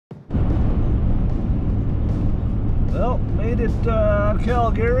Well, made it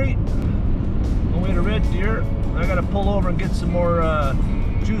Calgary. On the way to Red Deer. I gotta pull over and get some more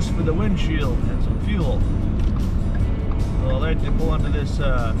juice for the windshield and some fuel. So I had to pull into this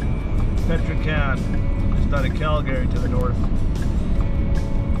Petrocan just out of Calgary to the north.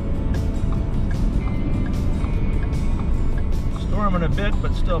 Storming a bit,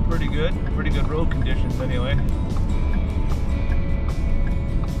 but still pretty good. Pretty good road conditions anyway.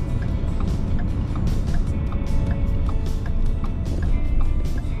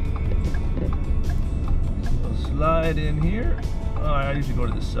 Slide in here. Oh, I usually go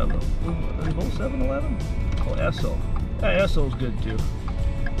to the 7. Are they both 7-Eleven? Oh, Esso. Yeah, Esso's good too.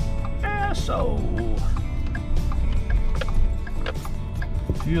 Esso.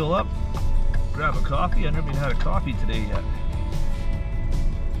 Fuel up. Grab a coffee. I never even had a coffee today yet.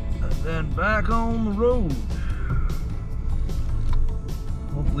 And then back on the road.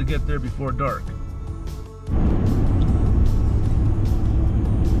 Hopefully get there before dark.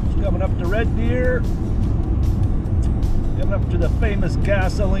 Just coming up to Red Deer. Coming up to the famous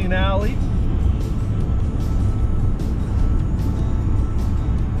gasoline alley.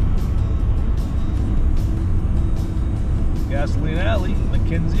 Gasoline alley,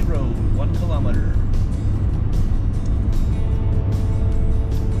 Mackenzie Road, 1 kilometer.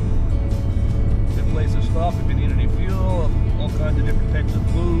 Good place to stop if you need any fuel, all kinds of different types of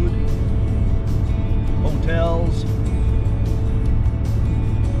food, hotels,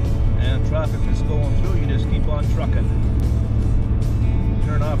 and traffic is going through. You just keep on trucking.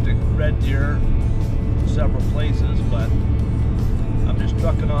 Turn off to Red Deer several places, but I'm just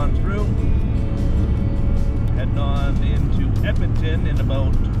trucking on through, heading on into Edmonton in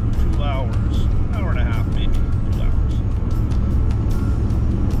about 2 hours, hour and a half maybe, 2 hours.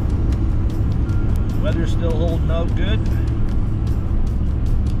 Weather's still holding out good.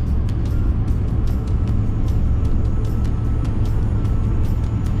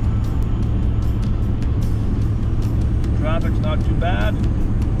 Traffic's not too bad.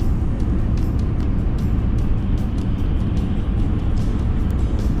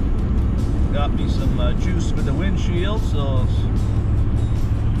 Got me some juice for the windshield, so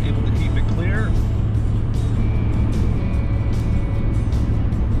able to keep it clear.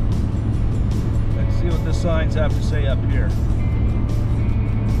 Let's see what the signs have to say up here.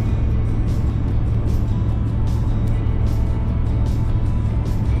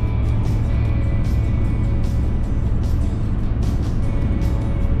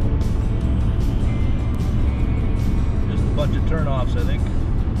 Just a bunch of turnoffs, I think.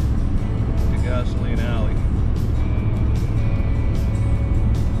 Gasoline alley.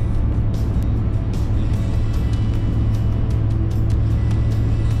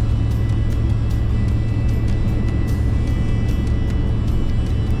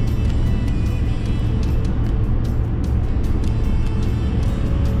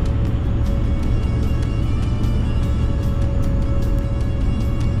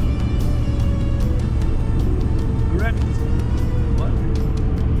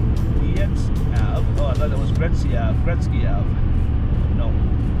 Gretzky Ave. No.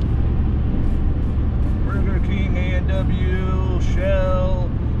 Burger King, A&W, Shell,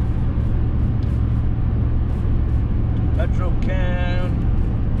 Petrocan,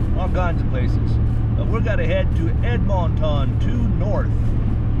 all kinds of places. But we're gonna head to Edmonton, to north.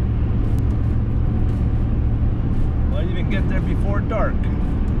 Might even get there before dark.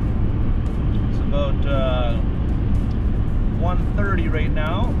 It's about 1:30 right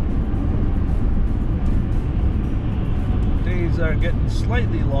now. Days are getting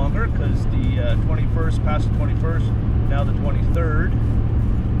slightly longer because the 21st, past the 21st, now the 23rd.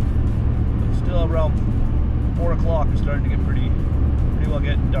 But still around 4 o'clock it's starting to get pretty well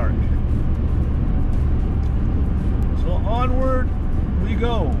getting dark. So onward we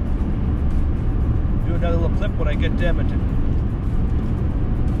go. Do another little clip when I get to Edmonton.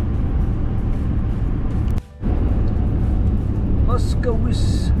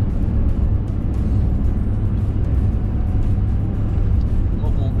 Muskowis.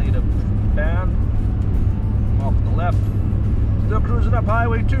 Band off to the left. Still cruising up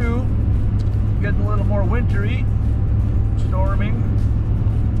Highway 2, getting a little more wintry, storming.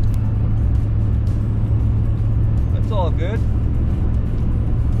 That's all good.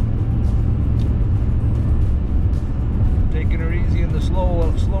 Taking her easy in the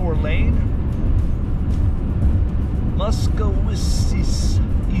slower lane. Muskowis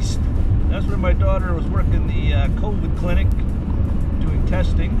East. That's where my daughter was working the COVID clinic, doing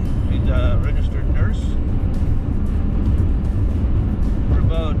testing. She's a registered nurse. We're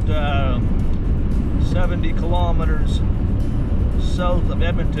about 70 kilometers south of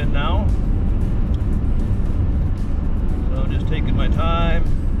Edmonton now. I'm just taking my time,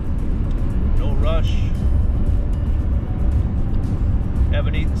 no rush.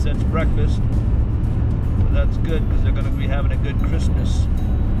 Haven't eaten since breakfast, but that's good because they're going to be having a good Christmas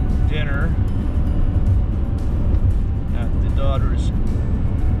dinner at the daughter's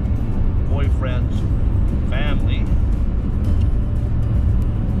boyfriend's family,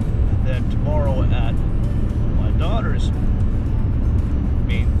 and then tomorrow at my daughter's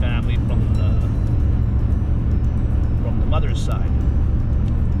main family from the mother's side.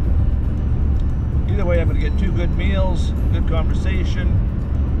 Either way, I'm going to get 2 good meals, good conversation,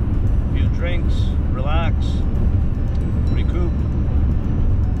 a few drinks, relax, recoup,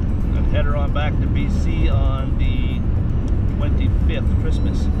 and head her on back to BC on the 25th,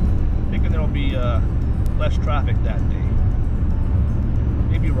 Christmas. Thinking there'll be less traffic that day.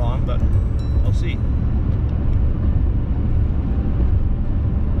 Maybe wrong, but I'll see.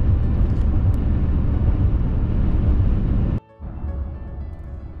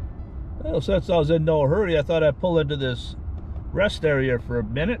 Well, since I was in no hurry, I thought I'd pull into this rest area for a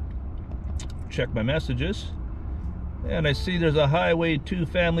minute, check my messages, and I see there's a Highway 2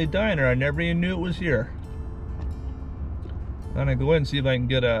 family diner. I never even knew it was here. I'm gonna go in and see if I can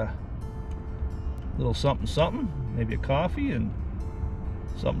get a little something, maybe a coffee and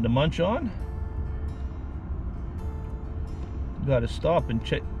something to munch on. Gotta stop and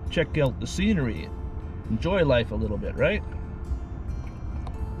check out the scenery, enjoy life a little bit, right?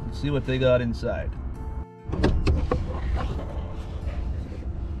 See what they got inside.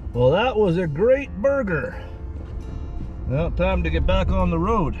 Well, that was a great burger. Well, time to get back on the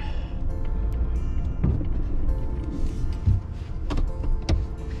road.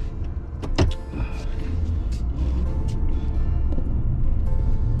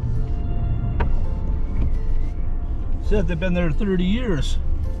 Said they've been there 30 years.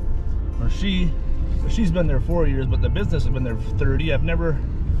 Or she's been there 4 years, but the business has been there for 30. I've never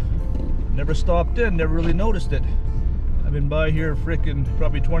stopped in, never really noticed it. I've been by here frickin'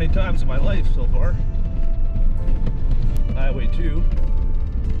 probably 20 times in my life so far. Highway 2.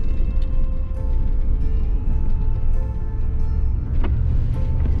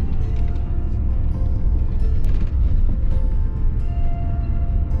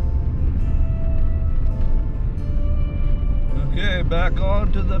 Okay, back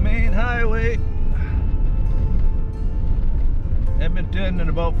onto the main highway. Edmonton in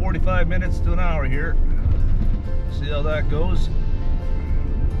about 45 minutes to an hour here. See how that goes.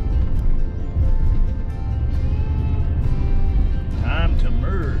 Time to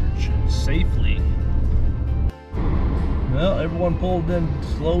merge safely. Well, everyone pulled in,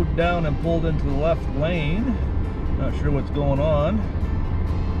 slowed down and pulled into the left lane. Not sure what's going on.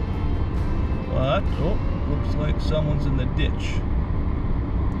 But, oh, looks like someone's in the ditch.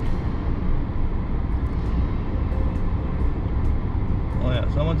 Oh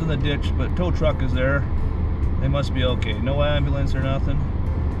yeah, someone's in the ditch, but tow truck is there. They must be okay. No ambulance or nothing.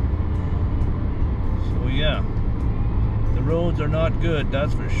 So yeah, the roads are not good,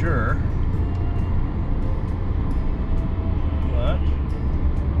 that's for sure. But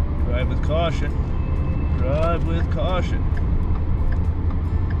drive with caution. Drive with caution.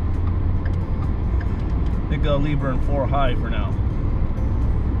 I think I'll leave her in 4 high for now.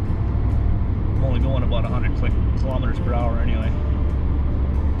 I'm only going about 100 kilometers per hour anyway.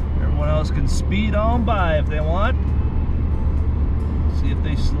 Everyone else can speed on by if they want. See if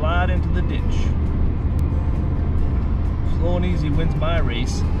they slide into the ditch. Slow and easy wins my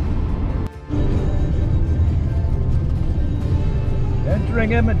race.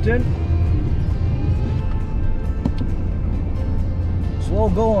 Entering Edmonton. Slow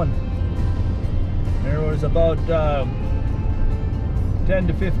going. There was about 10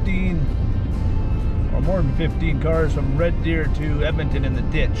 to 15 or more than 15 cars from Red Deer to Edmonton in the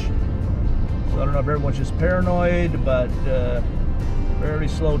ditch. So I don't know if everyone's just paranoid, but very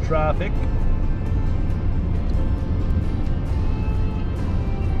slow traffic.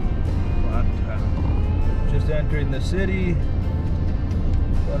 But just entering the city.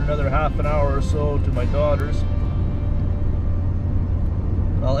 Got another half an hour or so to my daughter's.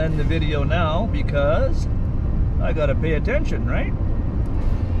 I'll end the video now because I gotta pay attention, right?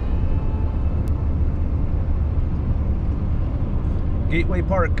 Gateway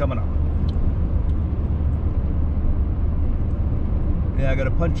Park coming up. Yeah, I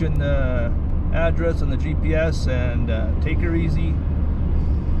gotta punch in the address on the GPS and take her easy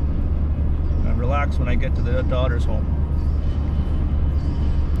and relax when I get to the daughter's home.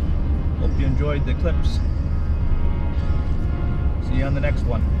 Hope you enjoyed the clips. See you on the next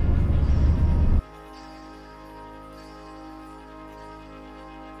one.